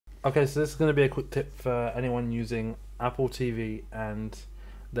Okay, so this is going to be a quick tip for anyone using Apple TV and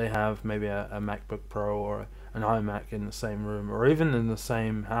they have maybe a MacBook Pro or an iMac in the same room or even in the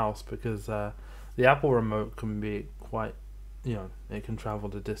same house, because the Apple remote can be quite, it can travel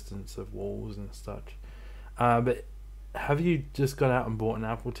the distance of walls and such. But have you just gone out and bought an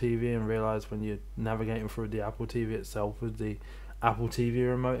Apple TV and realized when you're navigating through the Apple TV itself with the Apple TV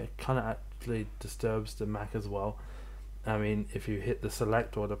remote, it kind of actually disturbs the Mac as well? I mean, if you hit the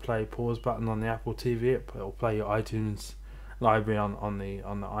select or the play pause button on the Apple TV, it'll play your iTunes library on the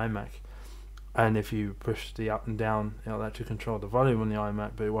iMac. And if you push the up and down, it'll actually control the volume on the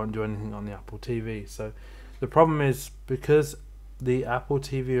iMac, but it won't do anything on the Apple TV. So the problem is, because the Apple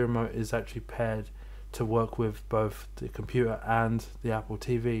TV remote is actually paired to work with both the computer and the Apple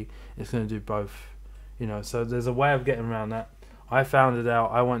TV, it's going to do both. So there's a way of getting around that. I found it out.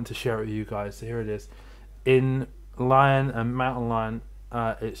 I wanted to share it with you guys. So here it is. In Lion and Mountain Lion,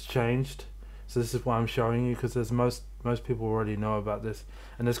 it's changed. So this is why I'm showing you, because there's most people already know about this,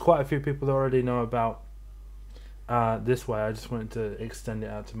 and there's quite a few people that already know about this way. I just wanted to extend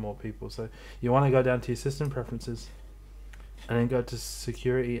it out to more people. So you want to go down to your system preferences, and then go to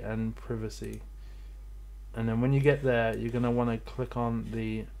security and privacy, and then when you get there, you're going to want to click on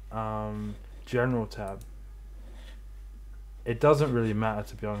the general tab. It doesn't really matter,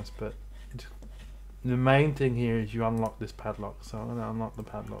 to be honest, but the main thing here is you unlock this padlock. So I'm going to unlock the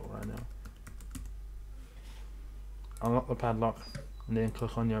padlock right now. Unlock the padlock and then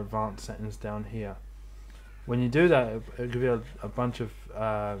click on your advanced settings down here. When you do that, it'll give you a bunch of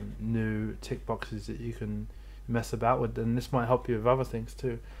new tick boxes that you can mess about with, and this might help you with other things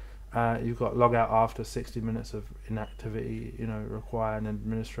too. You've got log out after 60 minutes of inactivity, require an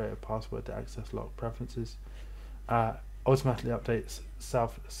administrator password to access lock preferences. Automatically updates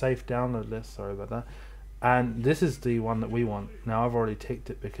safe download list, sorry about that. And this is the one that we want. Now I've already ticked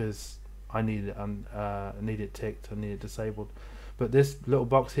it because I need it ticked, I need it disabled. But this little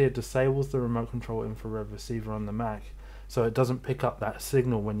box here disables the remote control infrared receiver on the Mac, so it doesn't pick up that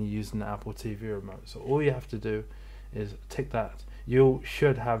signal when you're using the Apple TV remote. So all you have to do is tick that. You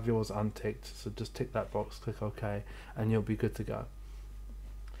should have yours unticked, so just tick that box, click OK, and you'll be good to go.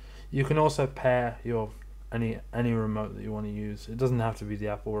 You can also pair your any remote that you want to use. It doesn't have to be the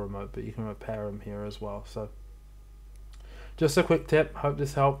Apple remote, but you can pair them here as well. So just a quick tip, hope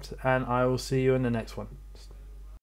this helped, and I will see you in the next one.